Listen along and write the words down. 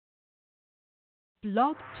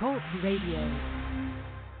Blog Talk Radio.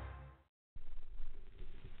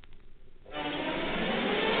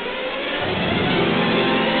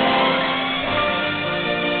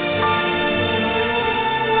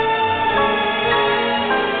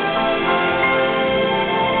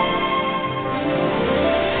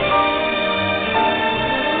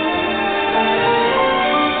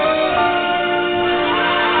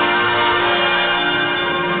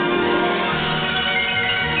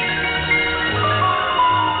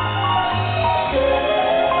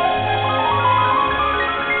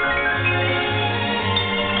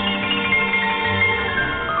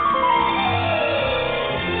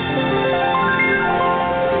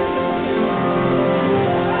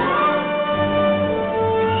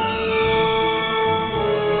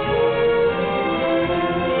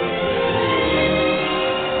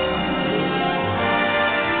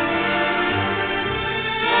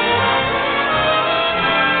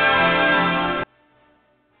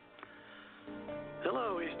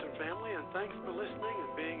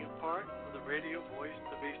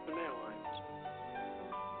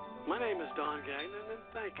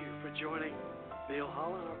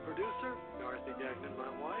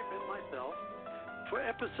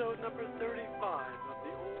 Episode number 35 of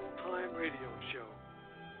the Old Time Radio Show.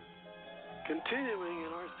 Continuing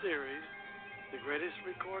in our series, The Greatest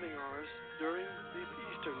Recording Artists During the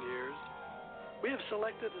Eastern Years, we have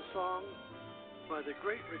selected a song by the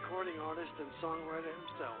great recording artist and songwriter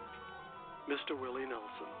himself, Mr. Willie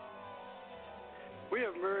Nelson. We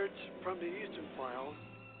have merged from the Eastern Files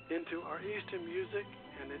into our Eastern music,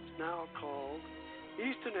 and it's now called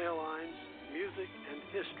Eastern Airlines Music and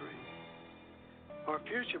History. Our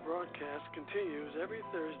future broadcast continues every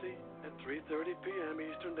Thursday at 3:30 p.m.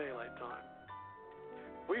 Eastern Daylight Time.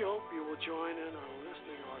 We hope you will join in our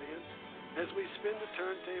listening audience as we spin the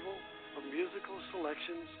turntable of musical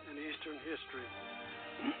selections in Eastern history.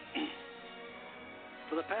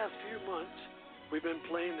 For the past few months, we've been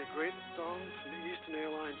playing the greatest songs from the Eastern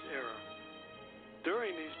Airlines era.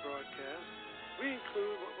 During these broadcasts, we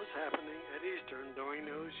include what was happening at Eastern during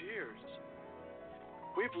those years.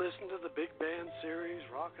 We've listened to the Big Band series,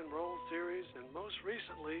 Rock and Roll series, and most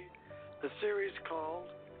recently, the series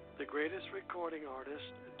called The Greatest Recording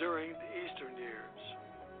Artists During the Eastern Years.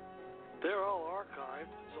 They're all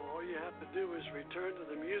archived, so all you have to do is return to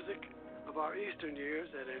the music of our Eastern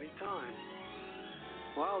years at any time.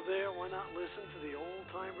 While there, why not listen to the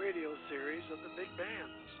old-time radio series of the big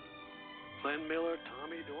bands? Glenn Miller,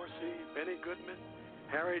 Tommy Dorsey, Benny Goodman,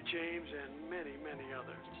 Harry James, and many, many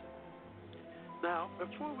others. Now,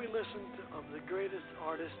 before we listen of the greatest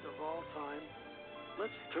artist of all time,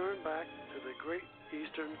 let's turn back to the Great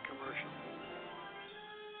Eastern commercial.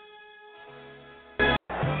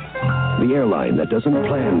 The airline that doesn't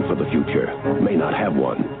plan for the future may not have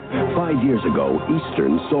one. 5 years ago,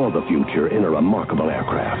 Eastern saw the future in a remarkable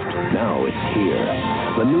aircraft. Now it's here.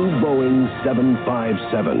 The new Boeing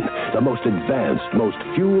 757, the most advanced, most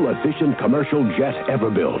fuel-efficient commercial jet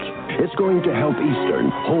ever built. It's going to help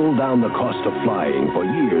Eastern hold down the cost of flying for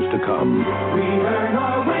years to come. We earn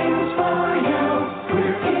our wings for you.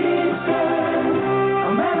 We're Eastern,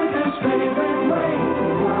 America's favorite way to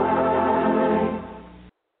fly.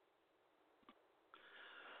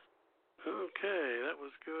 Okay, that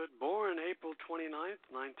was good. Born April 29th,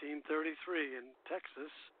 1933 in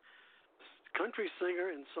Texas, country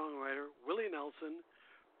singer and songwriter Willie Nelson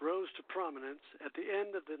rose to prominence at the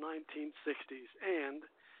end of the 1960s and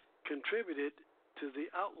contributed to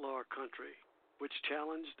the outlaw country, which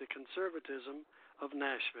challenged the conservatism of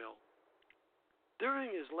Nashville.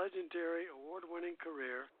 During his legendary award-winning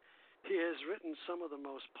career, he has written some of the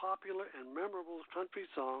most popular and memorable country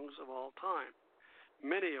songs of all time,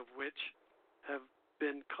 many of which have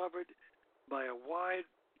been covered by a wide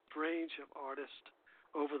range of artists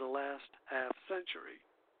over the last half-century.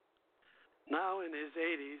 Now in his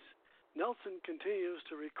 80s, Nelson continues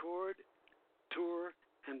to record, tour,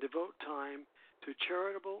 and devote time to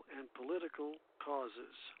charitable and political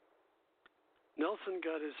causes. Nelson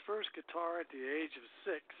got his first guitar at the age of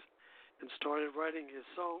 6 and started writing his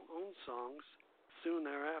own songs soon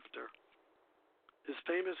thereafter. His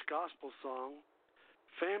famous gospel song,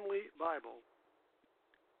 Family Bible,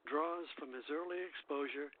 draws from his early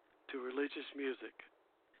exposure to religious music.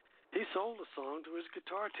 He sold the song to his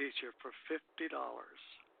guitar teacher for $50.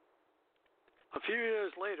 A few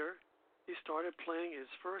years later, he started playing his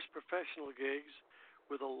first professional gigs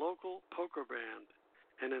with a local poker band,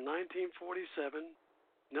 and in 1947,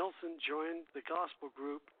 Nelson joined the gospel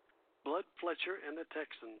group Bud Fletcher and the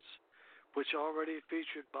Texans, which already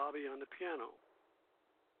featured Bobby on the piano.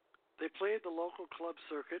 They played the local club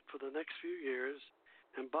circuit for the next few years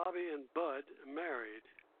and Bobby and Bud married.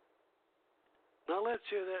 Now let's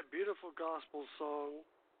hear that beautiful gospel song,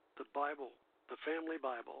 the Bible, the Family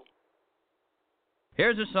Bible.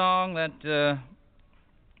 Here's a song that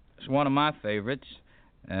is one of my favorites,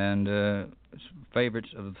 and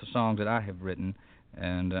favorites of the songs that I have written,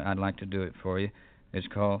 and I'd like to do it for you. It's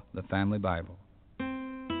called The Family Bible.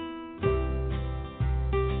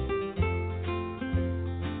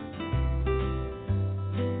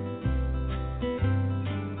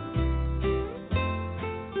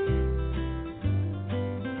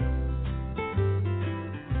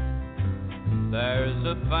 There's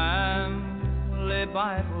a family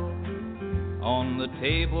Bible on the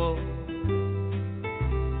table.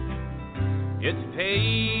 Its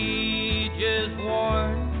pages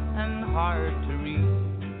worn and hard to read,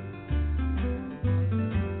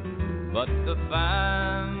 but the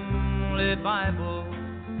family Bible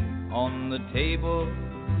on the table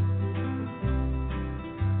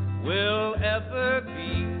will ever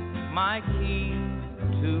be my key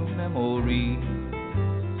to memory.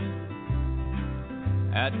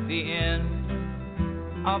 At the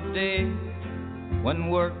end of days when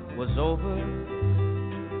work was over,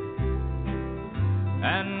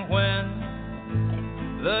 and when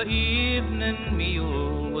the evening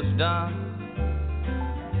meal was done,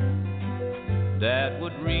 Dad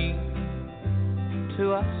would read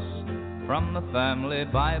to us from the family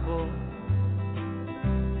Bible,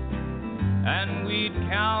 and we'd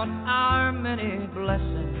count our many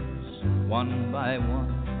blessings one by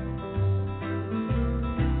one.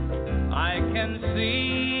 I can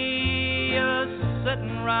see us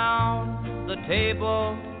sitting round the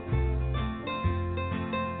table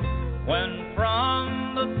when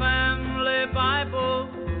from the family Bible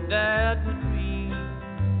Dad would read,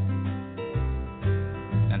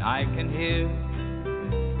 and I can hear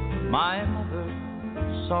my mother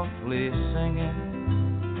softly singing,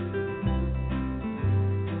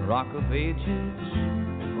 Rock of Ages,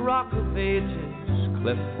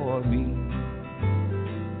 cleft for me.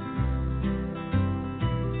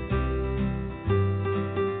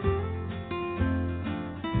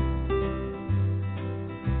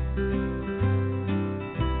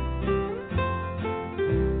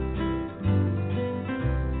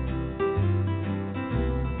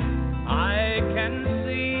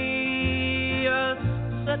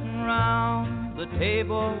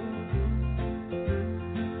 Table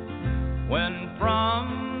when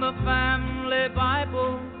from the family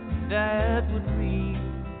Bible Dad would read,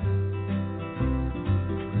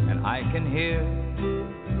 and I can hear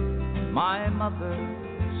my mother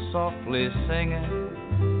softly singing,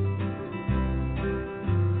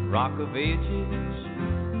 Rock of Ages,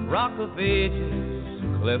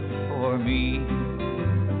 cleft for me.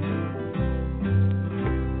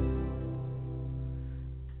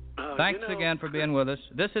 Thanks again for being with us.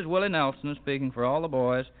 This is Willie Nelson speaking for all the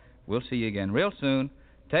boys. We'll see you again real soon.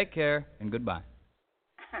 Take care and goodbye.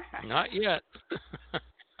 Not yet.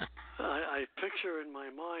 I picture in my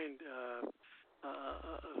mind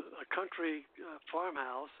a country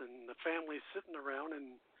farmhouse and the family sitting around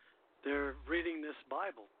and they're reading this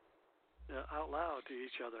Bible out loud to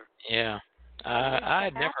each other. Yeah. I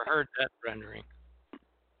had never heard that rendering.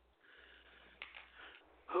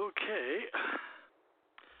 Okay.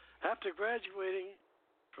 After graduating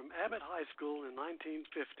from Abbott High School in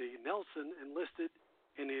 1950, Nelson enlisted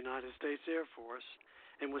in the United States Air Force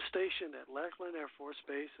and was stationed at Lackland Air Force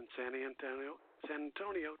Base in San Antonio,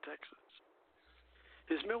 Texas.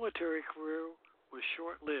 His military career was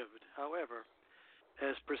short-lived, however,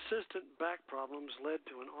 as persistent back problems led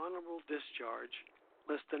to an honorable discharge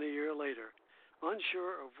less than a year later.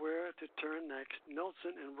 Unsure of where to turn next,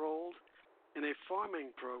 Nelson enrolled in a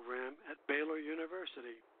farming program at Baylor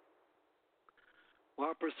University.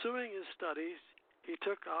 While pursuing his studies, he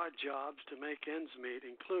took odd jobs to make ends meet,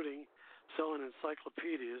 including selling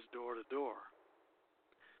encyclopedias door to door.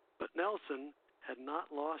 But Nelson had not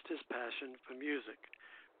lost his passion for music,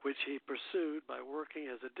 which he pursued by working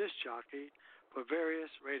as a disc jockey for various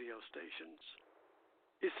radio stations.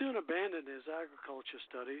 He soon abandoned his agriculture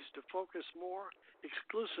studies to focus more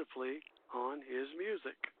exclusively on his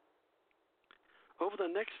music. Over the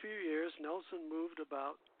next few years, Nelson moved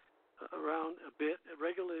around a bit,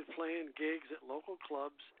 regularly playing gigs at local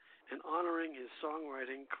clubs and honoring his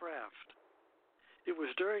songwriting craft. It was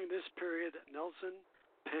during this period that Nelson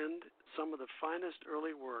penned some of the finest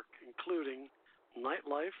early work, including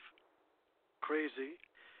Nightlife, Crazy,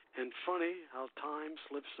 and Funny How Time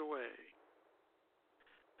Slips Away.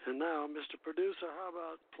 And now, Mr. Producer, how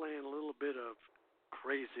about playing a little bit of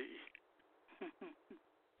Crazy?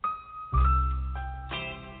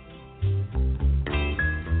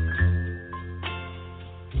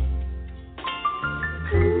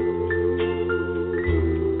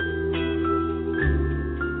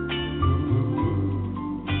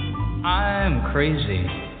 crazy,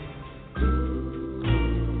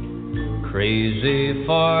 crazy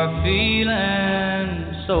for feeling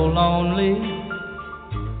so lonely.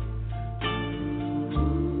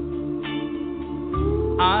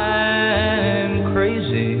 I'm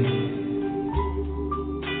crazy,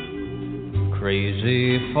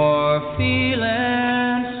 crazy for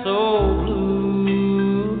feeling so blue.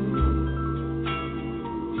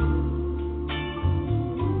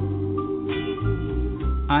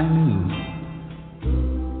 I knew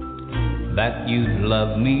that you'd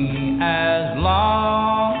love me as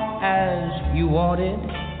long as you wanted.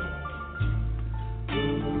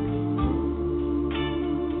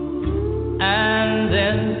 And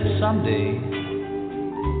then someday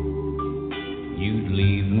you'd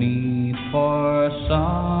leave me for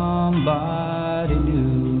somebody new.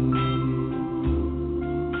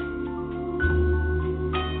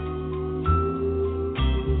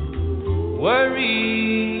 Worry,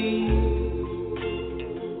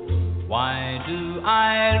 why do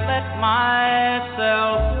I let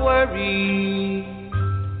myself worry?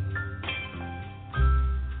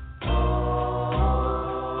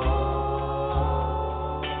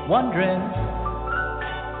 Wondering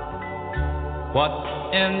what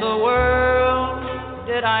in the world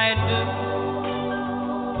did I do?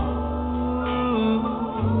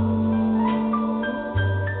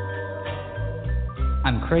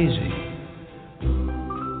 I'm crazy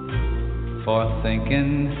for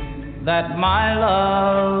thinking that my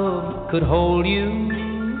love could hold you.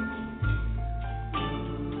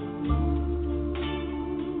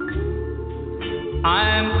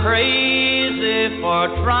 I'm crazy for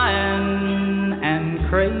trying and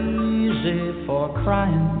crazy for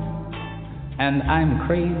crying, and I'm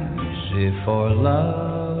crazy for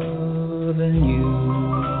loving you.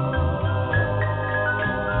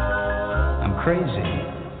 I'm crazy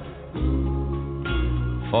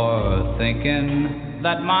for thinking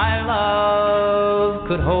that my love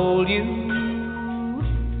could hold you.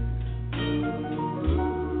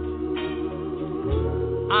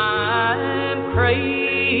 I'm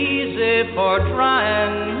crazy for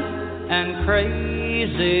trying and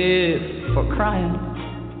crazy for crying,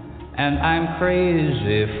 and I'm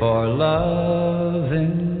crazy for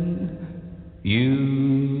loving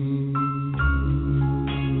you.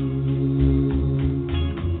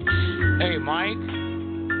 Hey, Mike,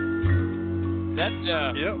 that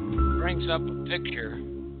brings up a picture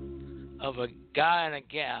of a guy and a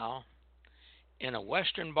gal in a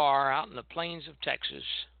western bar out in the plains of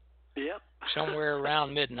Texas. Yep. Somewhere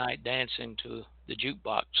around midnight, dancing to the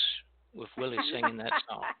jukebox with Willie singing that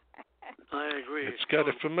song. I agree. It's got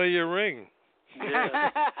a familiar ring. Yes,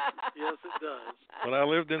 yes, it does. When I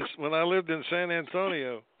lived in San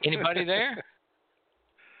Antonio. Anybody there?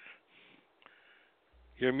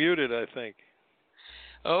 You're muted, I think.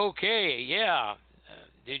 Okay, yeah.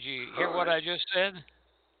 Did you hear what I just said?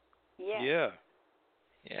 Yeah.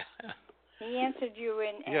 Yeah. He answered you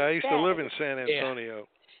in. Yeah, I used to live in San Antonio. Yeah.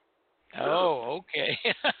 Oh, okay.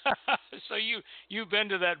 So you've been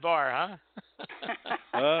to that bar,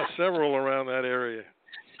 huh? Several around that area.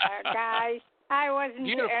 Guys, I wasn't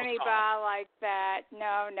Beautiful to any song. bar like that.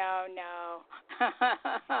 No.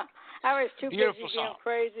 I was too Beautiful busy song. being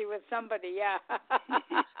crazy with somebody. Yeah.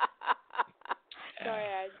 Go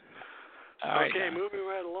ahead. All right, Okay, now. moving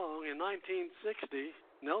right along. In 1960,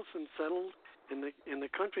 Nelson settled in the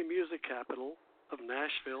country music capital of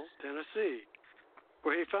Nashville, Tennessee,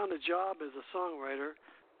 where he found a job as a songwriter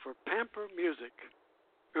for Pamper Music,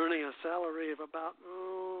 earning a salary of about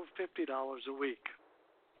 $50 a week.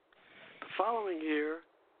 The following year,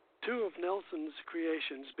 two of Nelson's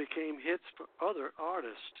creations became hits for other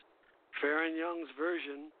artists. Farron Young's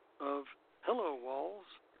version of Hello Walls,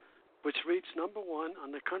 which reached number 1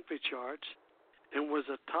 on the country charts and was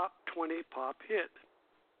a top 20 pop hit,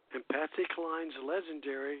 and Patsy Cline's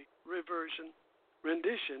legendary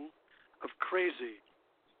rendition of Crazy,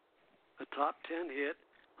 a top 10 hit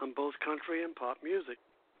on both country and pop music.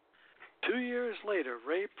 2 years later,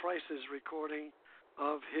 Ray Price's recording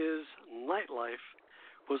of his Nightlife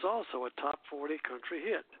was also a top 40 country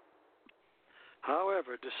hit.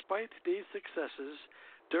 However, despite these successes,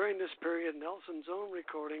 during this period, Nelson's own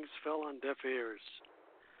recordings fell on deaf ears.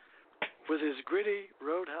 With his gritty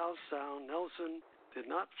roadhouse sound, Nelson did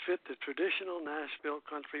not fit the traditional Nashville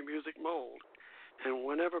country music mold, and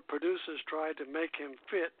whenever producers tried to make him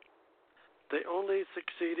fit, they only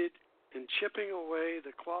succeeded in chipping away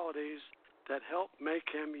the qualities that helped make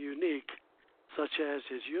him unique, such as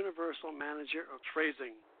his universal manager of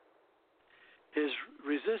phrasing. His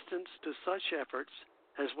resistance to such efforts,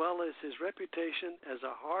 as well as his reputation as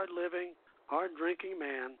a hard-living, hard-drinking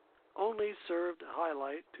man, only served to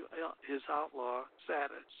highlight to his outlaw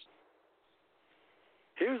status.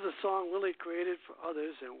 Here's a song Willie created for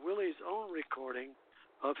others and Willie's own recording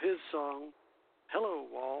of his song, Hello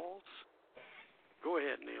Walls. Go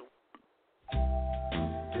ahead, Neil.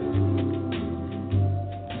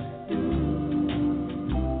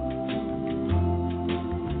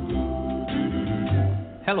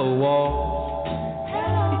 Hello, Wall.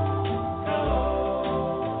 Hello.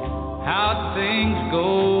 How'd things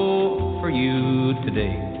go for you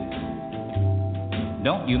today?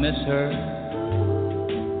 Don't you miss her?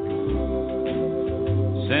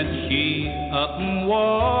 Since she up and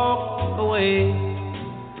walked away,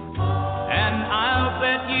 and I'll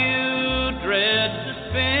bet you dread to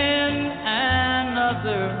spend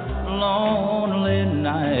another lonely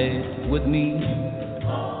night with me.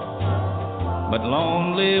 But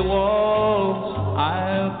lonely walls,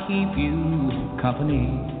 I'll keep you company.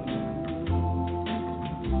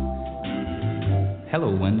 Hello,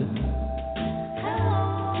 Wendy.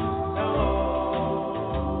 Hello.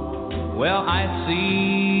 Well, I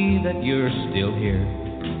see that you're still here.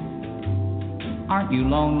 Aren't you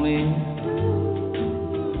lonely?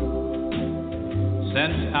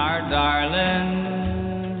 Since our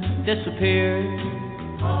darling disappeared.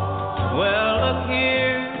 Well, look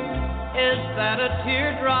here. Is that a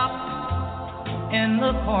teardrop in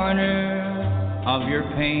the corner of your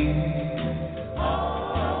pane?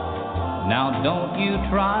 Now don't you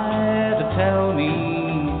try to tell me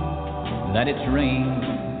that it's rain.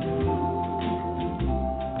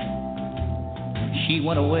 She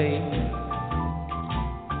went away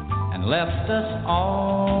and left us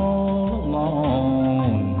all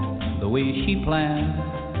alone the way she planned.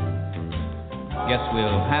 Guess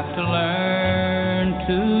we'll have to learn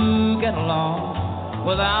to get along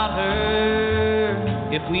without her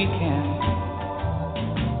if we can.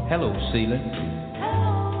 Hello, Celia.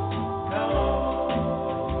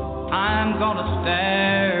 Hello. I'm gonna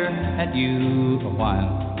stare at you a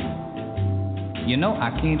while. You know I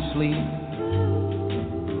can't sleep.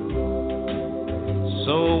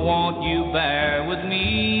 So won't you bear with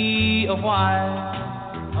me a while?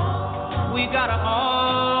 We gotta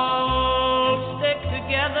all stick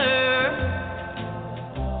together,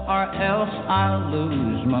 or else I'll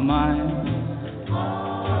lose my mind.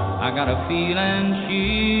 I got a feeling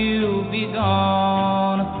she'll be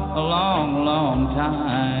gone a long, long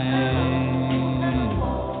time.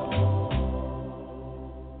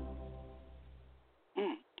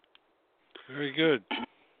 Very good.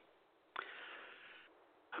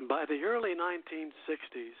 By the early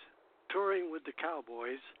 1960s, touring with the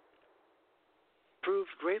Cowboys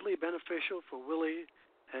proved greatly beneficial for Willie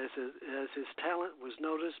as his talent was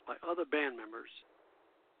noticed by other band members.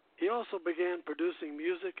 He also began producing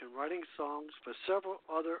music and writing songs for several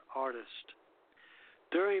other artists.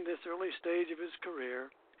 During this early stage of his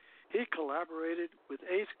career, he collaborated with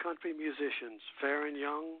ace country musicians Farron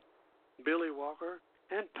Young, Billy Walker,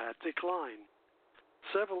 and Patsy Cline.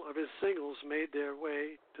 Several of his singles made their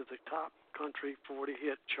way to the top country 40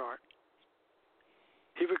 hit chart.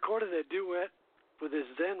 He recorded a duet with his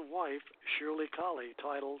then wife, Shirley Colley,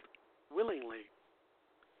 titled Willingly.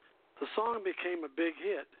 The song became a big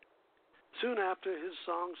hit. Soon after, his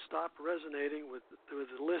song stopped resonating with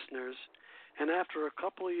the listeners, and after a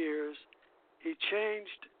couple of years, he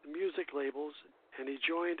changed music labels and he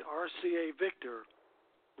joined RCA Victor,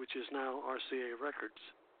 which is now RCA Records,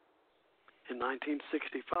 in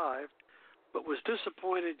 1965, but was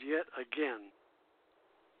disappointed yet again.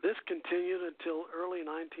 This continued until early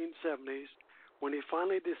 1970s, when he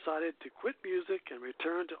finally decided to quit music and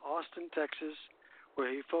return to Austin, Texas, where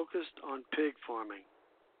he focused on pig farming.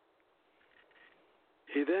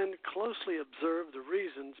 He then closely observed the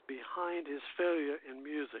reasons behind his failure in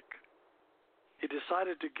music. He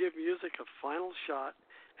decided to give music a final shot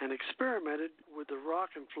and experimented with the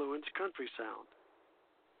rock-influenced country sound.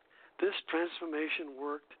 This transformation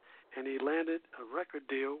worked, and he landed a record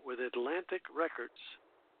deal with Atlantic Records.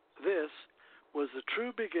 This was the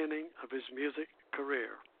true beginning of his music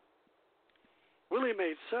career. Willie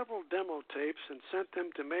made several demo tapes and sent them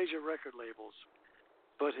to major record labels,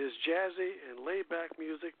 but his jazzy and laid-back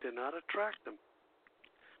music did not attract them.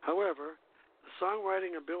 However, the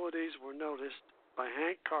songwriting abilities were noticed by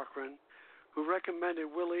Hank Cochran, who recommended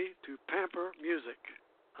Willie to Pamper Music,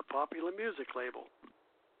 a popular music label.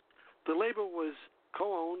 The label was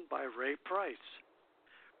co-owned by Ray Price.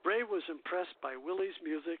 Ray was impressed by Willie's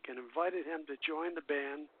music and invited him to join the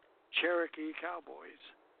band Cherokee Cowboys.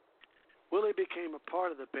 Willie became a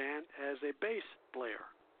part of the band as a bass player.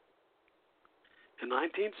 In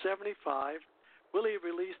 1975, Willie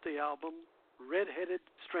released the album Red-Headed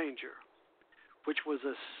Stranger, which was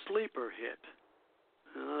a sleeper hit.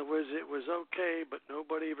 In other words, it was okay, but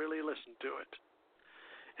nobody really listened to it.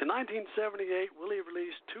 In 1978, Willie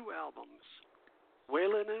released 2 albums,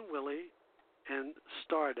 Waylon and Willie and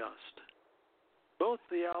Stardust. Both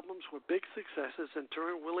the albums were big successes and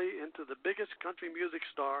turned Willie into the biggest country music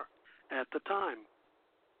star at the time.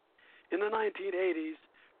 In the 1980s,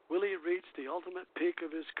 Willie reached the ultimate peak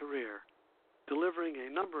of his career, delivering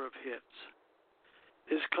a number of hits.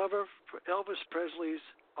 His cover for Elvis Presley's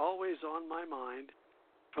Always on My Mind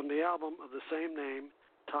from the album of the same name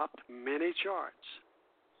topped many charts.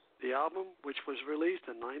 The album, which was released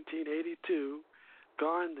in 1982,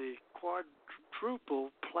 garnered the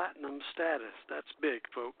quadruple platinum status. That's big,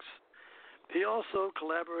 folks. He also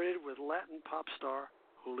collaborated with Latin pop star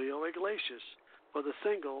Julio Iglesias for the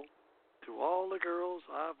single To All the Girls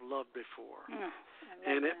I've Loved Before.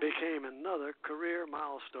 And it became another career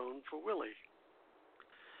milestone for Willie.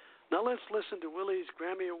 Now let's listen to Willie's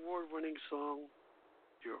Grammy Award-winning song,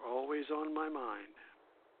 You're Always on My Mind.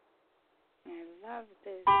 I love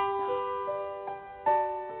this song.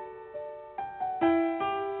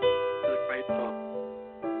 It's a great song.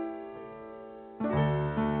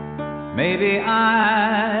 Maybe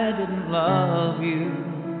I didn't love you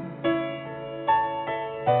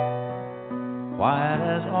quite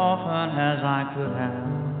as often as I could have.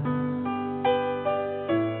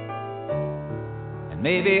 And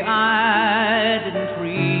maybe I didn't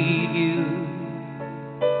treat you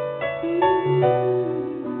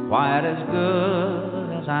quite as good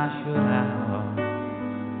as I should have.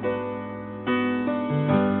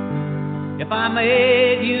 If I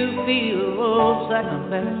made you feel second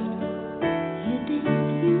best,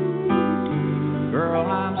 girl,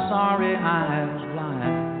 I'm sorry I was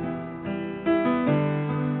blind.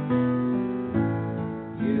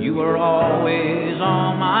 You were always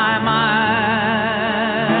on my mind.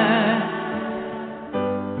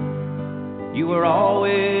 You were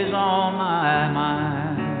always on my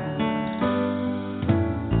mind.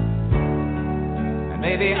 And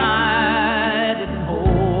maybe I didn't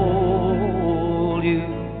hold you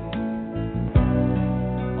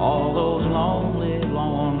all those lonely,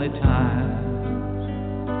 lonely times.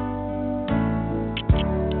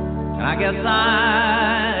 And I guess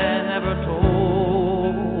I never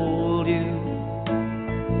told you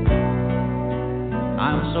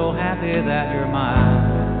I'm so happy that you're mine.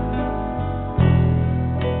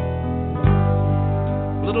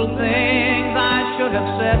 Little things I should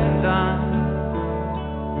have said and done,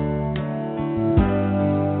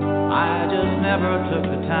 I just never took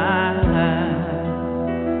the time.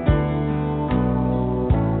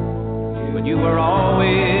 But you were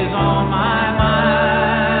always on my mind.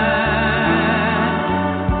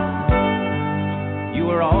 You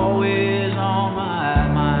were always on my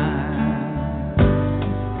mind.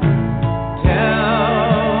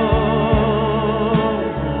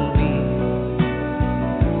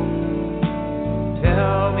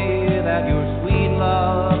 Tell me that your sweet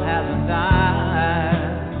love hasn't died.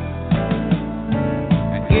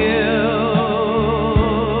 And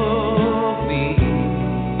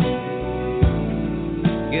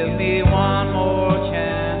give me one more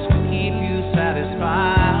chance to keep you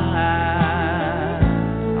satisfied.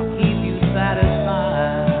 I'll keep you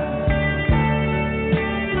satisfied.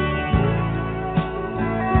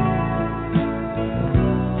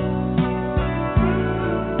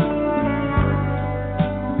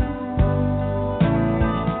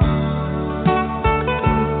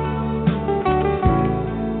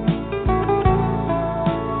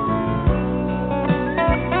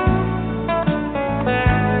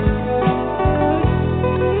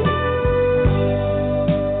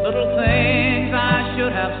 Little things I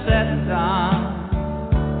should have said and done,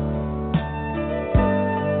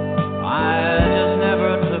 I just never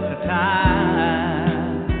took the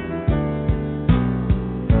time.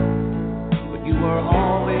 But you were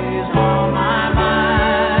always on my mind.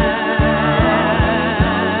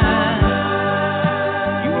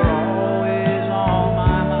 You were always on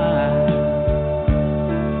my mind.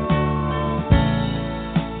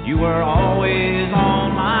 You were always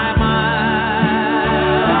on my mind.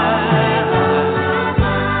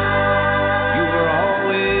 You were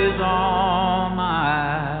always on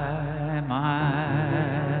my mind.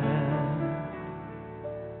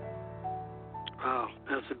 Wow,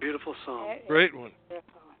 that's a beautiful song. It is Great one.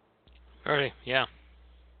 beautiful. Very, yeah.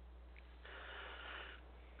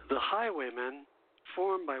 The Highwaymen,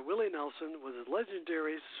 formed by Willie Nelson, was a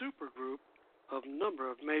legendary supergroup of a number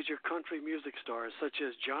of major country music stars such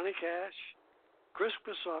as Johnny Cash, Chris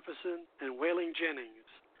Christopherson, and Waylon Jennings.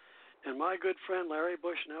 And my good friend Larry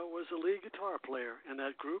Bushnell was the lead guitar player in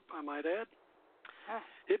that group, I might add.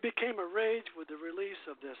 It became a rage with the release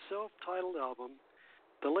of their self-titled album.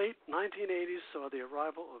 The late 1980s saw the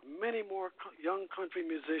arrival of many more young country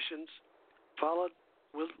musicians, followed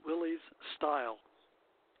Willie's style.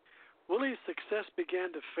 Willie's success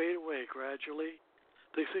began to fade away gradually.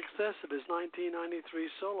 The success of his 1993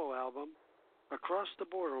 solo album, Across the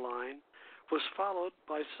Borderline, was followed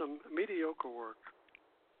by some mediocre work.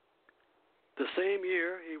 The same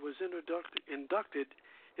year, he was inducted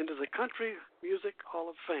into the Country Music Hall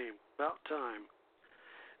of Fame, about time.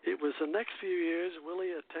 It was the next few years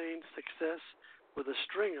Willie attained success with a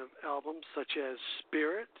string of albums such as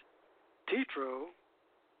Spirit, Tetro,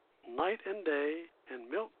 Night and Day, and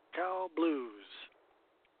Milk Cow Blues.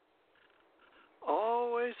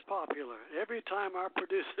 Always popular. Every time our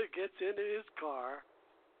producer gets into his car,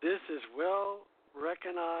 this is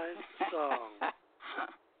well-recognized song.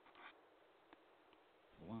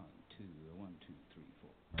 1, 2, 1, 2, 3,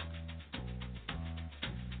 4.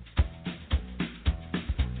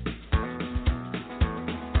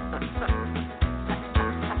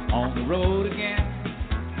 On the road again.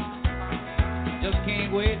 Just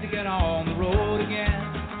can't wait to get on the road again.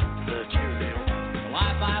 The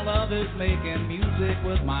life I love is making music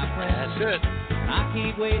with my friends. That's it. And I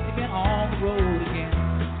can't wait to get on the road again.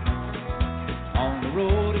 On the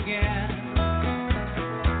road again.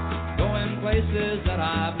 Going places that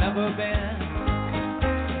I've never been.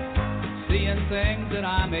 Seeing things that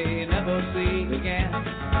I may never see again.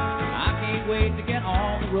 I can't wait to get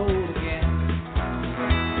on the road again.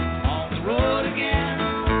 On the road again.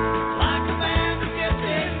 Like a band of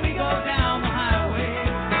gypsies, we go down the highway.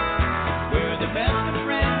 We're the best of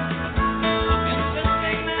friends,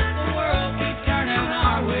 insisting that the world keeps turning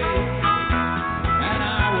our way. And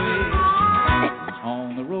our way is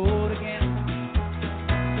on the road again.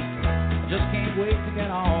 Just can't wait to get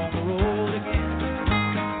on the road again.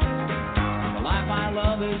 The life I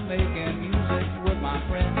love is making music with my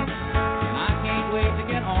friends, and I can't wait to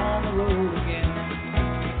get on the road again.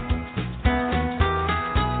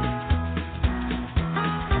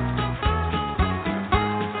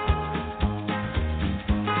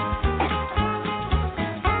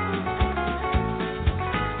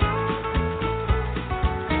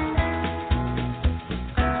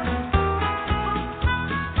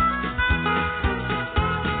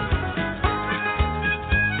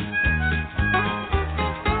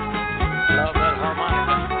 Love that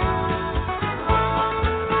harmonica.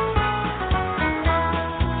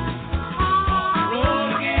 Road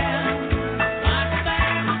again, like a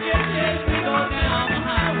band of gypsies, we go down the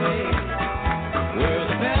highway. We're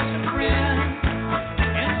the best of friends,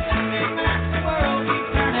 insisting that the world keeps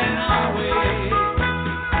turning our way.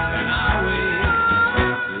 And our way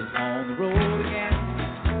is on the road again.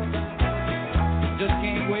 Just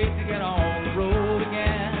can't wait to get on the road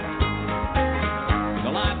again.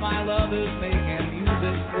 The life I love is making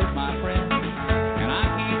music with my friends, and I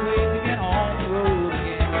can't wait to get on the road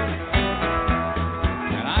again.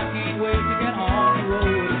 And I can't wait to get on the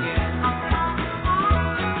road again.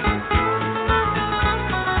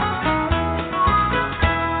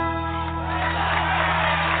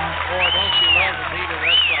 Boy, don't you love the beat of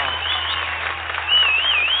that song?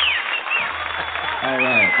 All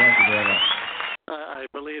right, thank you very much. I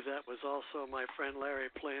believe that was also my friend Larry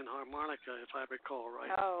playing harmonica, if I recall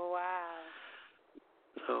right. Oh, wow.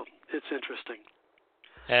 So it's interesting.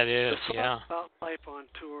 That is, The song yeah. about life on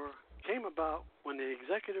tour came about when the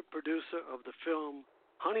executive producer of the film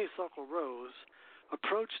Honeysuckle Rose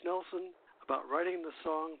approached Nelson about writing the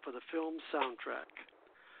song for the film's soundtrack.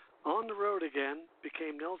 On the Road Again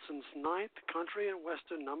became Nelson's 9th country and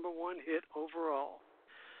western #1 hit overall,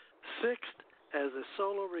 6th as a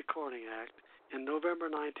solo recording act in November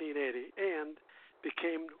 1980, and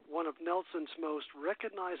became one of Nelson's most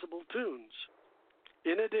recognizable tunes.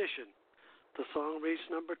 In addition, the song reached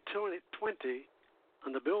number 20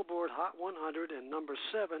 on the Billboard Hot 100 and number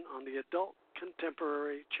 7 on the Adult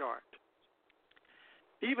Contemporary chart.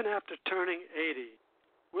 Even after turning 80,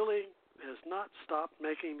 Willie has not stopped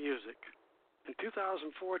making music. In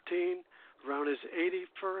 2014, around his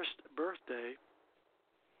 81st birthday,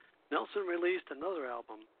 Nelson released another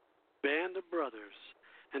album, Band of Brothers,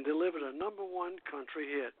 and delivered a #1 country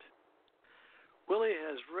hit. Willie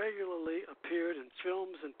has regularly appeared in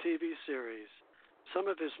films and TV series. Some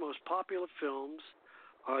of his most popular films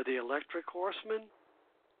are The Electric Horseman,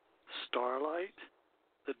 Starlight,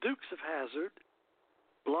 The Dukes of Hazzard,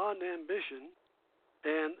 Blonde Ambition,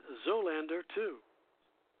 and Zoolander 2.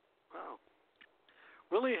 Wow.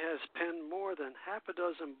 Willie has penned more than half a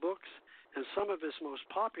dozen books, and some of his most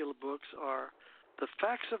popular books are The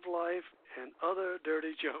Facts of Life and Other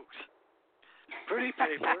Dirty Jokes, Pretty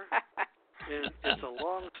Paper, in It's a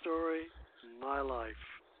Long Story, My Life.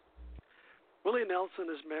 Willie Nelson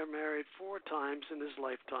has been married 4 times in his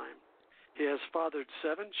lifetime. He has fathered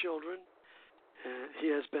 7 children. He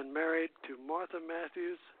has been married to Martha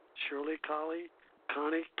Matthews, Shirley Colley,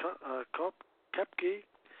 Connie Kepke,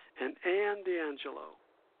 and Ann D'Angelo.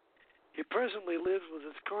 He presently lives with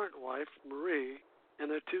his current wife, Marie, and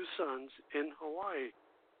their 2 sons in Hawaii.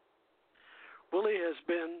 Willie has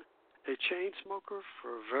been a chain smoker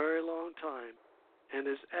for a very long time and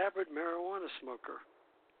is avid marijuana smoker.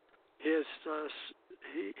 He has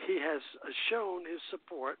shown his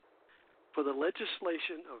support for the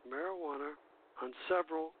legislation of marijuana on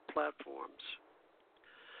several platforms.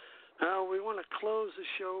 Now, we want to close the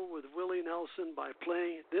show with Willie Nelson by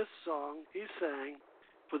playing this song he sang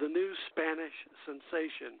for the new Spanish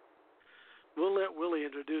sensation. We'll let Willie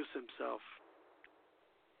introduce himself.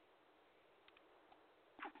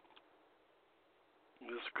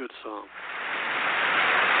 This is a good song.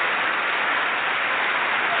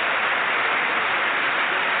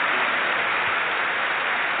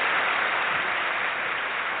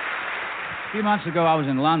 A few months ago, I was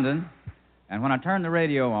in London, and when I turned the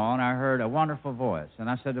radio on, I heard a wonderful voice. And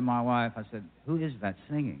I said to my wife, I said, "Who is that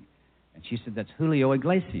singing?" And she said, "That's Julio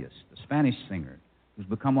Iglesias, the Spanish singer, who's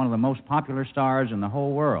become one of the most popular stars in the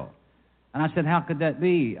whole world." And I said, "How could that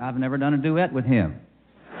be? I've never done a duet with him."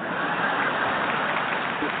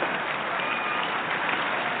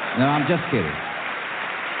 No, I'm just kidding.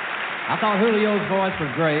 I thought Julio's voice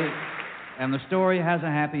was great, and the story has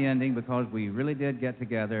a happy ending because we really did get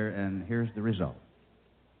together, and here's the result.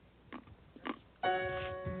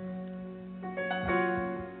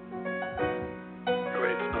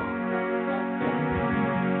 Great song.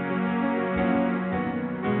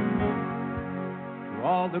 To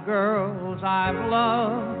all the girls I've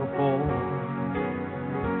loved before,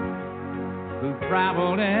 who've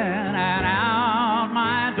traveled in and out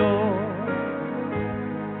my door,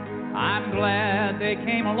 I'm glad they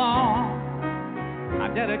came along. I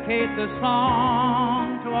dedicate this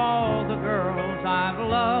song to all the girls I've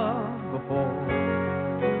loved before,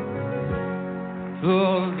 to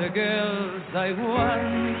all the girls I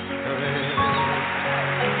once caressed,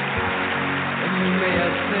 and may I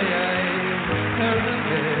say I deserve the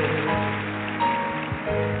best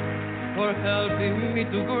for helping me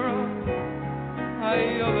to grow. I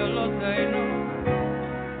owe a lot, I know,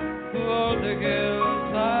 to all the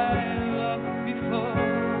girls I loved before.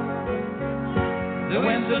 The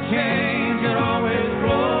winds of change are always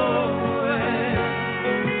blowing,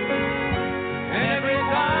 and every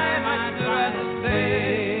time I try to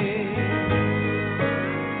stay,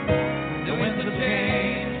 the winds of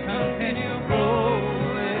change continue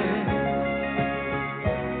blowing,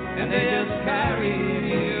 and they just carry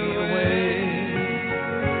me away.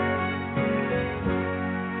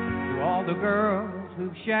 To all the girls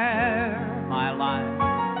who've shared my life,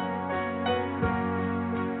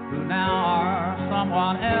 who now are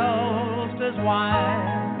someone else's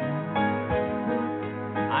wife,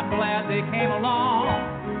 I'm glad they came along.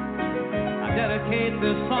 I dedicate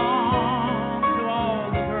this song to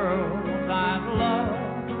all the girls I've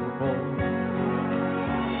loved before,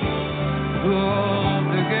 to all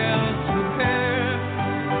the girls who care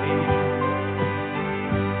for me,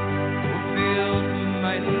 who filled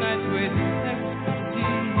my nights with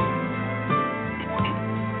ecstasy.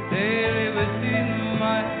 They live within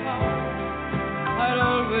my heart. I'll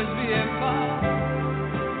always be a part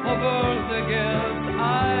of all the girls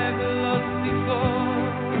I've loved before.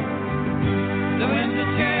 The winds of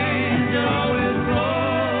change are always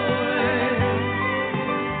blowing,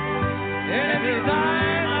 and every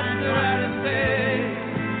time I try to stay,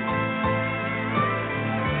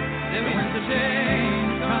 the winds of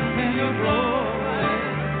change continue blowing,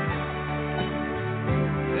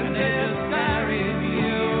 and they just carry me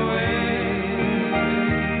away.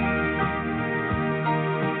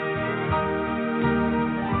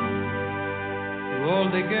 All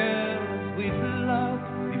the girls we've loved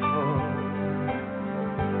before,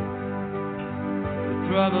 the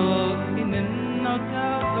trouble in and out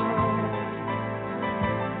outdoors,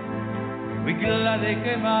 we glad they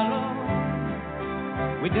came along.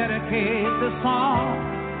 We dedicate the song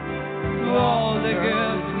to all the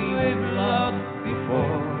girls we've loved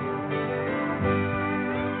before,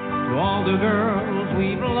 to all the girls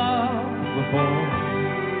we've loved before,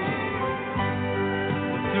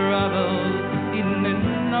 the trouble in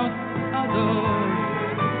and out outdoors.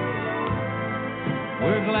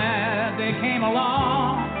 We're glad they came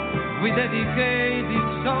along. We dedicate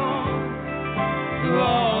this song to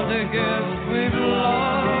all the girls we've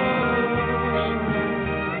loved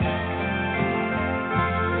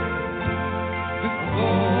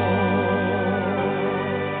before.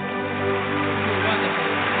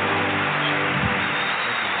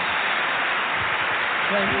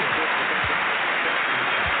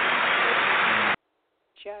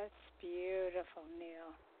 Just beautiful,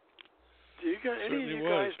 Neil. Do you guys, any of you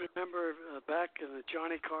guys remember back in the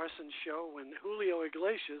Johnny Carson show when Julio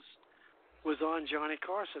Iglesias was on Johnny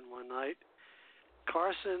Carson one night?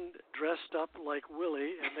 Carson dressed up like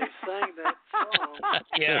Willie, and they sang that song.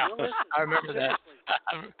 Yeah, Now listen, I remember that.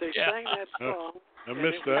 They sang that song. I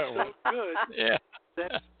missed that one. So good Yeah.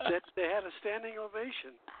 that they had a standing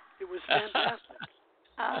ovation. It was fantastic.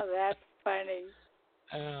 Oh, that's funny.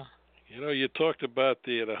 You know, you talked about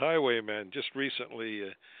the Highwayman just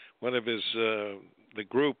recently. One of his the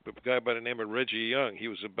group, a guy by the name of Reggie Young. He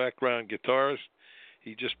was a background guitarist.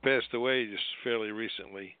 He just passed away just fairly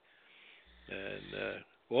recently. And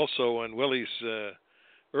also in Willie's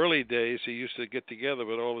early days, he used to get together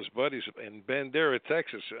with all his buddies in Bandera,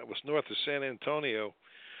 Texas. It was north of San Antonio. A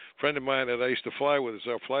friend of mine that I used to fly with is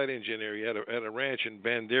our flight engineer. He had a ranch in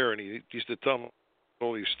Bandera, and he used to tell me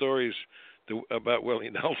all these stories about Willie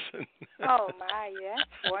Nelson. Oh, my,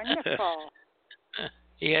 that's wonderful.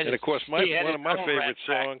 And, of course, one of my favorite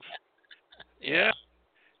songs. Yeah.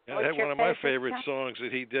 I had one of my favorite songs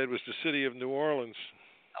that he did was The City of New Orleans.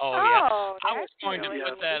 Oh, yeah. I was going to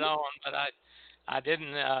put that on, but I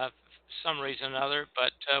didn't for some reason or other.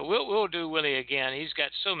 But we'll do Willie again. He's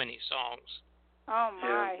got so many songs. Oh,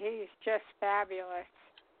 my, he's just fabulous.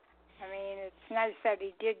 I mean, it's nice that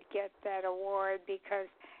he did get that award because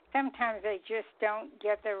sometimes they just don't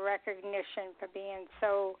get the recognition for being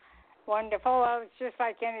so wonderful. Well, it's just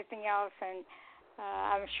like anything else, and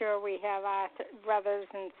I'm sure we have our brothers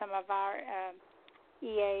and some of our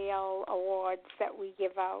EAL awards that we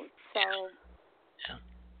give out. So,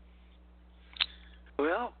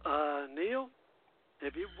 well, Neil,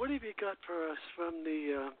 what have you got for us from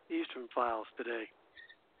the Eastern Files today?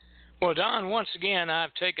 Well, Don, once again,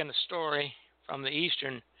 I've taken a story from the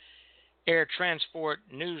Eastern Air Transport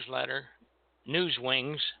newsletter,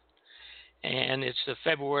 Newswings, and it's the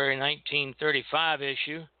February 1935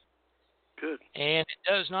 issue. Good. And it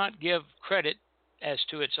does not give credit as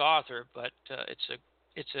to its author, but it's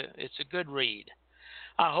a good read.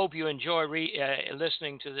 I hope you enjoy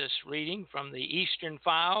listening to this reading from the Eastern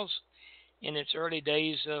Files in its early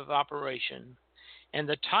days of operation. And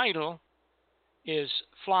the title is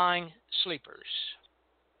Flying Sleepers.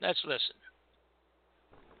 Let's listen.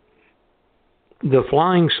 The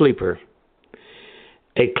Flying Sleeper.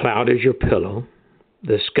 A cloud is your pillow,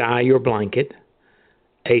 the sky your blanket,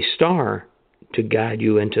 a star to guide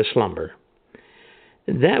you into slumber.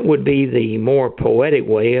 That would be the more poetic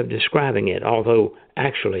way of describing it, although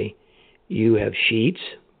actually you have sheets,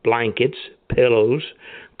 blankets, pillows,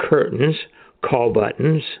 curtains, call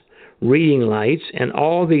buttons, reading lights, and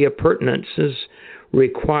all the appurtenances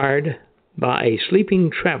required by a sleeping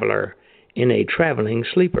traveler in a traveling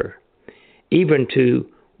sleeper, even to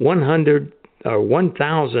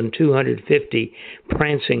 1,250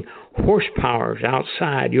 prancing horsepowers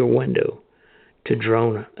outside your window to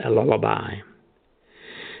drone a lullaby.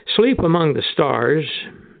 Sleep among the stars,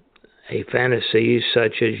 a fantasy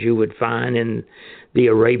such as you would find in the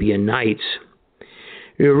Arabian Nights.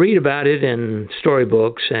 You read about it in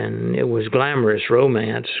storybooks, and it was glamorous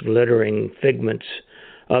romance, glittering figments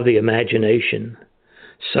of the imagination.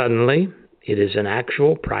 Suddenly, it is an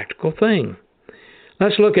actual practical thing.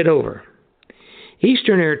 Let's look it over.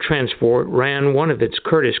 Eastern Air Transport ran one of its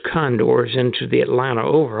Curtiss Condors into the Atlanta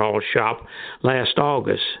overhaul shop last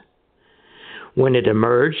August. When it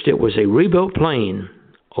emerged, it was a rebuilt plane,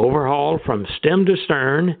 overhauled from stem to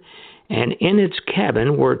stern, and in its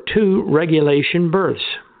cabin were 2 regulation berths.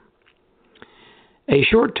 A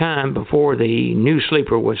short time before the new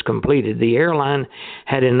sleeper was completed, the airline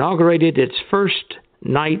had inaugurated its first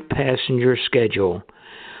night passenger schedule,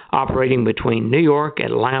 operating between New York,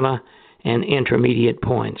 Atlanta, and intermediate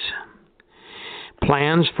points.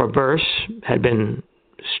 Plans for berths had been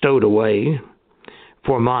stowed away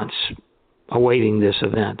for months, awaiting this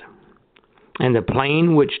event. And the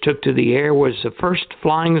plane which took to the air was the first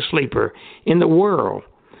flying sleeper in the world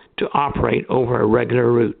to operate over a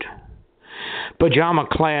regular route.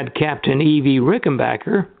 Pajama-clad Captain E.V.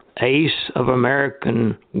 Rickenbacker, ace of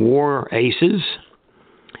American war aces,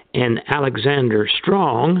 and Alexander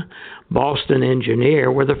Strong, Boston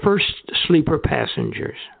engineer, were the first sleeper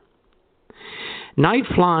passengers. Night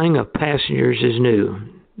flying of passengers is new,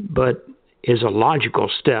 but is a logical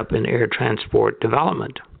step in air transport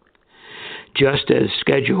development. Just as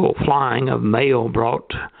scheduled flying of mail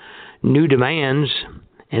brought new demands,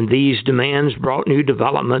 and these demands brought new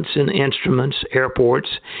developments in instruments, airports,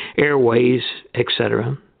 airways,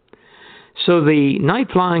 etc. So the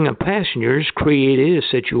night flying of passengers created a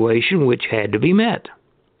situation which had to be met.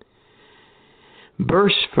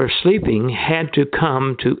 Berths for sleeping had to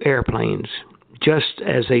come to airplanes, just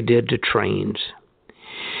as they did to trains.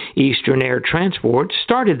 Eastern Air Transport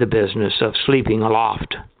started the business of sleeping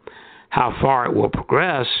aloft. How far it will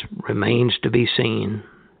progress remains to be seen.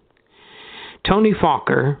 Tony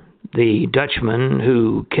Fokker, the Dutchman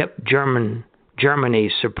who kept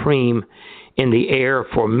Germany supreme in the air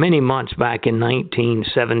for many months back in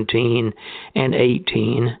 1917 and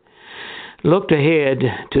 18, looked ahead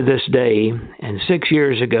to this day and 6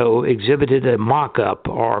 years ago exhibited a mock-up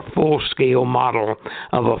or full-scale model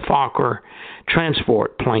of a Fokker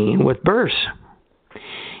transport plane with berths.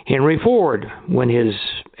 Henry Ford, when his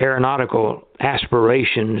aeronautical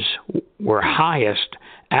aspirations were highest,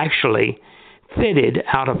 actually fitted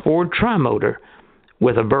out a Ford Trimotor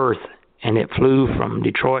with a berth, and it flew from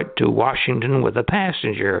Detroit to Washington with a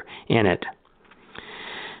passenger in it.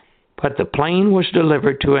 But the plane was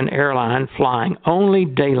delivered to an airline flying only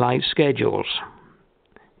daylight schedules.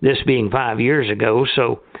 This being 5 years ago,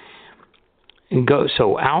 so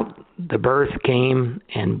out the berth came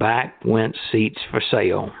and back went seats for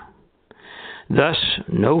sale. Thus,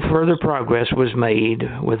 no further progress was made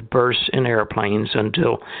with berths in airplanes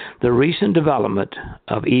until the recent development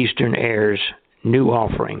of Eastern Air's new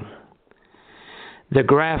offering. The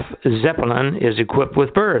Graf Zeppelin is equipped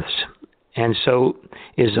with berths, and so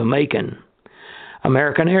is the Macon.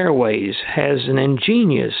 American Airways has an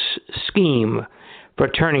ingenious scheme for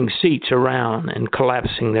turning seats around and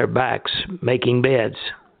collapsing their backs, making beds.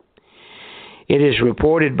 It is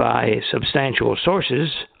reported by substantial sources,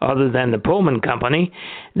 other than the Pullman Company,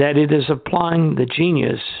 that it is applying the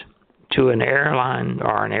genius to an airline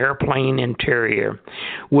or an airplane interior,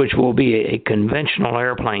 which will be a conventional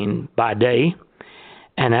airplane by day,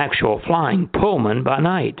 an actual flying Pullman by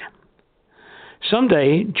night.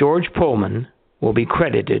 Someday, George Pullman will be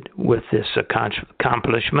credited with this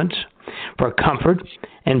accomplishments for comfort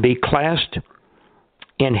and be classed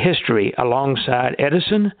in history alongside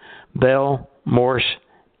Edison, Bell, Morse,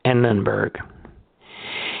 and Lindbergh.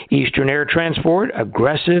 Eastern Air Transport,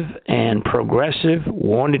 aggressive and progressive,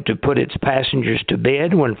 wanted to put its passengers to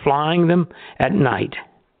bed when flying them at night.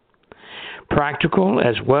 Practical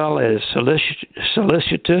as well as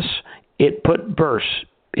solicitous, it put berths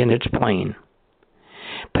in its plane.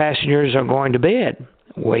 Passengers are going to bed,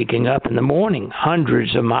 waking up in the morning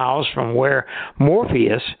hundreds of miles from where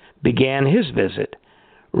Morpheus began his visit,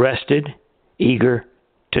 rested, eager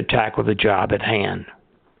to tackle the job at hand.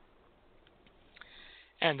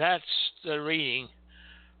 And that's the reading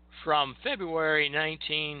from February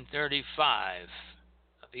 1935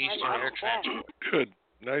 of Eastern Air Transport. Good.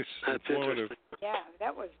 Nice. That's informative. Yeah,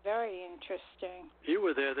 that was very interesting. You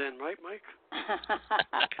were there then, right, Mike?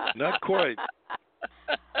 Not quite.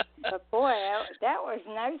 But boy, that was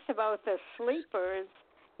nice about the sleepers.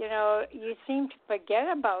 You know, you seem to forget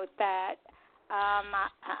about that.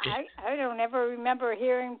 I don't ever remember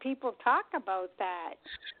hearing people talk about that.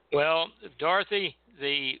 Well, Dorothy,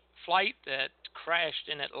 the flight that crashed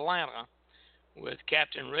in Atlanta with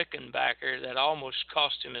Captain Rickenbacker that almost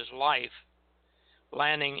cost him his life,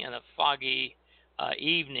 landing in a foggy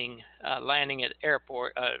evening, landing at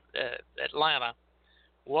airport Atlanta,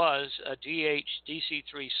 was a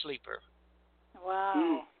DC-3 sleeper.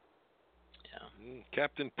 Wow. Yeah.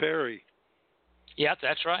 Captain Perry. Yeah,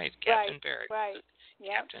 that's right, Captain Perry. Right.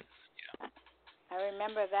 Yep. Captain. Yeah. I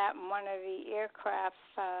remember that in one of the aircraft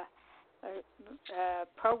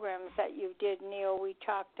programs that you did, Neil. We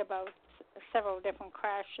talked about several different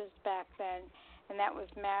crashes back then, and that was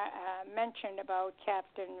mentioned about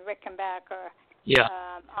Captain Rickenbacker. Yeah.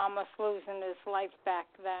 Almost losing his life back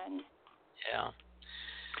then. Yeah.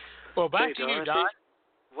 Well, back to you, Don.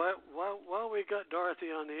 While we got Dorothy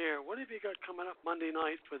on the air, what have you got coming up Monday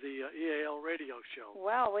night for the EAL radio show?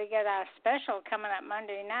 Well, we got our special coming up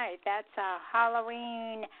Monday night. That's our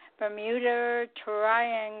Halloween Bermuda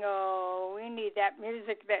Triangle. We need that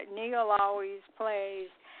music that Neil always plays.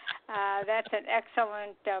 That's an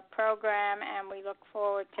excellent program, and we look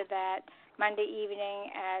forward to that Monday evening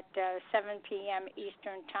at 7 p.m.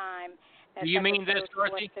 Eastern Time. That's Do you mean this,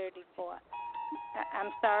 Dorothy? 434.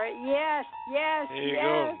 I'm sorry. Yes. There you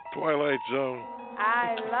go. Twilight Zone.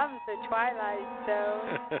 I love the Twilight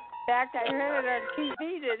Zone. In fact, I heard it on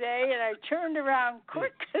TV today, and I turned around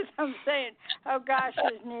quick because I'm saying, "Oh gosh,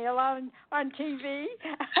 is Neil on TV?"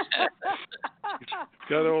 He's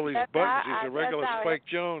got all these buttons. He's a regular Spike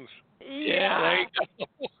Jones. Yeah, there you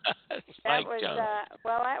go. That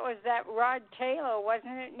was that Rod Taylor,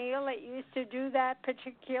 wasn't it, Neil, that used to do that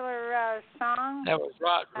particular song? That was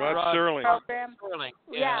Rod Serling. Program. Serling.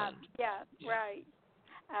 Yeah, right.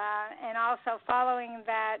 And also following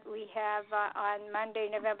that, we have on Monday,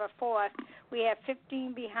 November 4th, we have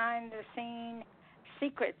 15 behind-the-scene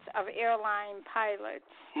secrets of airline pilots.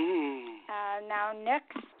 Now,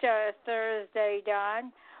 next Thursday,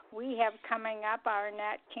 Don, we have coming up our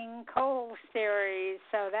Nat King Cole series,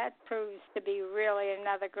 so that proves to be really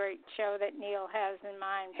another great show that Neil has in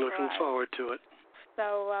mind for Looking us. forward to it.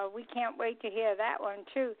 So we can't wait to hear that one,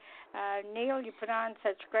 too. Neil, you put on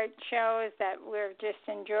such great shows that we're just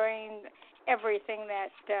enjoying everything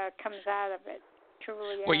that comes out of it.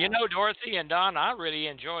 Truly. Well, you know, Dorothy and Don, I really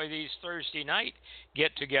enjoy these Thursday night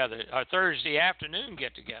get-togethers, or Thursday afternoon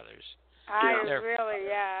get-togethers.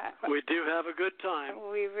 We do have a good time.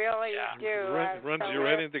 We really do. Runs you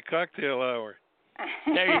right into cocktail hour.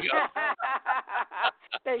 There you go.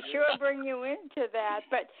 They sure bring you into that.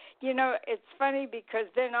 But, you know, it's funny because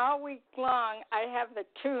then all week long I have the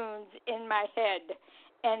tunes in my head.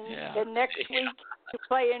 And the next week you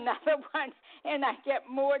play another one, and I get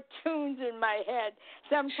more tunes in my head.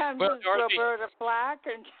 Sometimes it's Dorothy, Roberta Flack,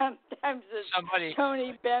 and sometimes it's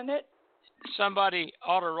Tony Bennett. Somebody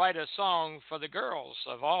ought to write a song for the girls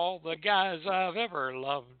of all the guys I've ever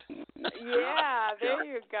loved. Yeah, there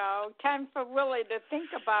you go. Time for Willie to think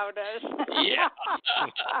about us. Yeah.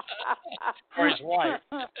 Or his wife.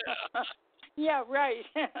 Yeah, right.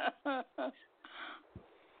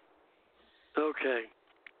 Okay.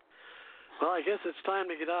 Well, I guess it's time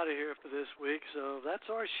to get out of here for this week, so that's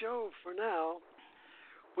our show for now.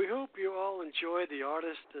 We hope you all enjoyed the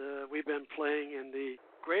artist we've been playing in the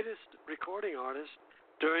greatest recording artist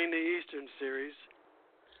during the Eastern series,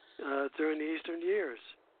 during the Eastern years.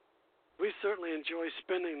 We certainly enjoy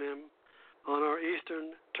spinning them on our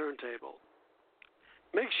Eastern turntable.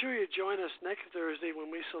 Make sure you join us next Thursday when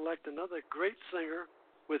we select another great singer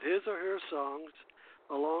with his or her songs,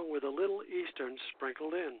 along with a little Eastern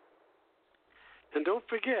sprinkled in. And don't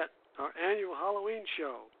forget our annual Halloween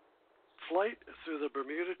show, Flight Through the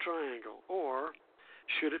Bermuda Triangle, or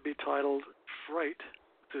should it be titled Fright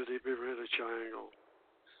Through the Bermuda Triangle?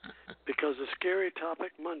 Because the scary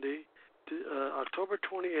topic Monday, October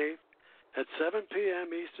 28th at 7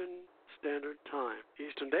 p.m. Eastern Standard Time,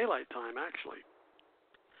 Eastern Daylight Time, actually.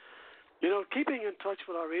 You know, keeping in touch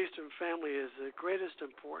with our Eastern family is the greatest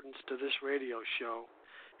importance to this radio show,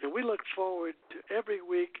 and we look forward to every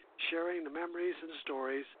week sharing the memories and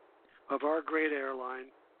stories of our great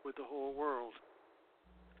airline with the whole world.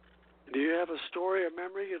 Do you have a story or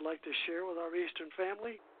memory you'd like to share with our Eastern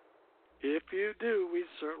family? If you do, we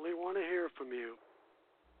certainly want to hear from you.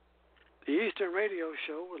 The Eastern Radio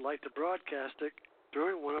Show would like to broadcast it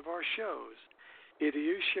during one of our shows. Either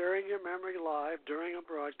you sharing your memory live during a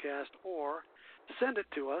broadcast or send it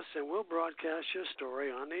to us and we'll broadcast your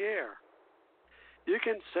story on the air. You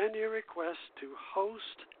can send your request to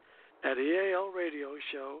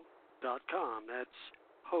host@ealradioshow.com. That's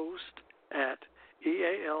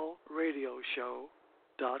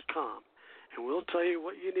host@ealradioshow.com. And we'll tell you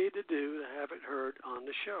what you need to do to have it heard on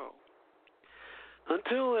the show.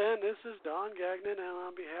 Until then, this is Don Gagnon, and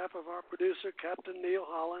on behalf of our producer, Captain Neil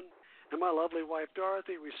Holland, and my lovely wife,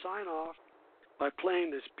 Dorothy, we sign off by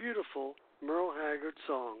playing this beautiful Merle Haggard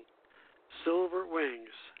song, Silver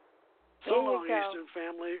Wings. So long, Eastern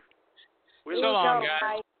family. So long,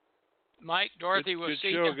 guys. Mike, Dorothy, we'll see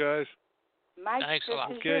you. Good show, guys. Mike, thanks a lot.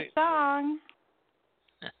 This is your song.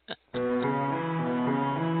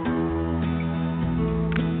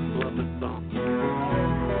 Love this song.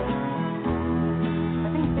 I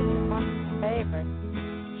think this is my favorite.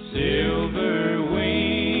 Silver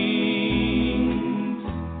wings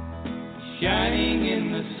shining in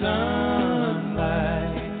the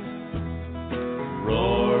sunlight,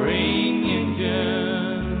 roaring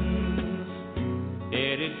engines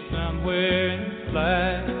headed somewhere in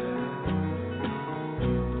flight.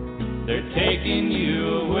 They're taking you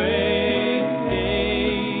away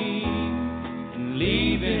and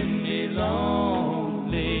leaving me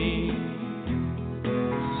lonely.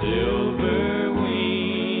 Silver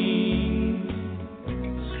wings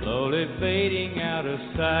slowly fading out of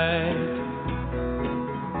sight.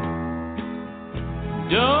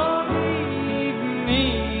 Don't leave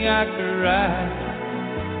me, I cry.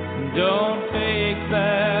 Don't take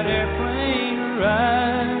that airplane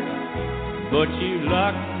ride. But you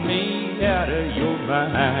locked me out of your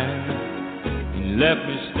mind and left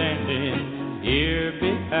me standing here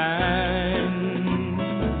behind.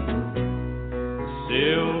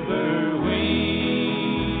 Silver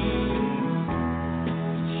wings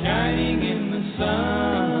shining in the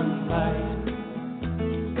sunlight,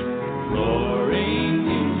 roaring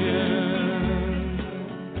engine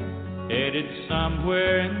headed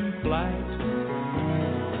somewhere in flight.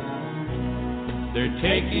 They're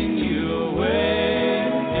taking you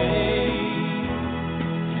away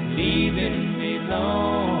and leaving me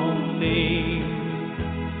lonely.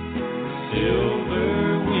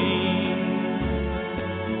 Silver wings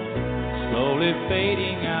slowly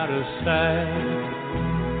fading out of sight.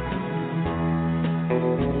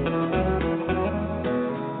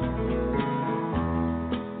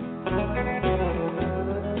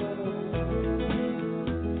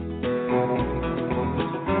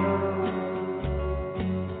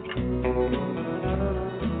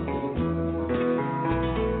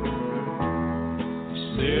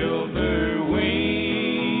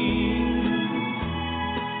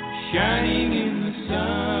 Shining in the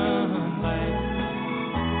sunlight,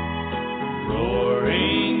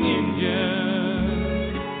 roaring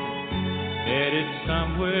engine, headed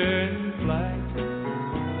somewhere in flight.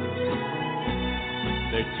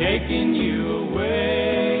 They're taking you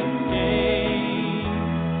away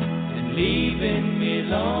and leaving me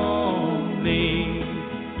lonely.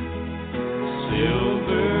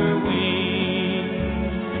 Silver wings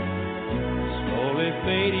slowly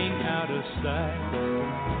fading out of sight.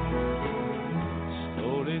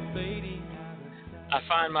 I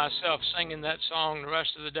find myself singing that song the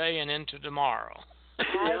rest of the day and into tomorrow.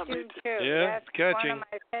 I do too. Yeah, That's catching. one of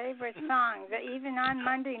my favorite songs. Even on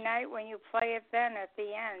Monday night when you play it then at the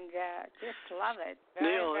end, just love it.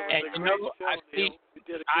 Neil, And you know,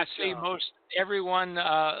 I see most everyone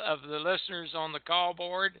of the listeners on the call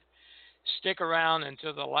board stick around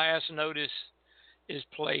until the last notice is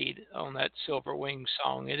played on that Silver Wing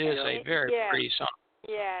song. It is a very pretty song.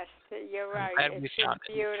 Yes, you're right. Glad we It's found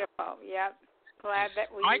just beautiful. Yep. Glad that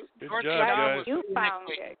we Good job, guys. you found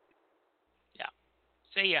it. Yeah.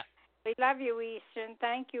 See ya. We love you, Eastern.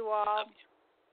 Thank you all.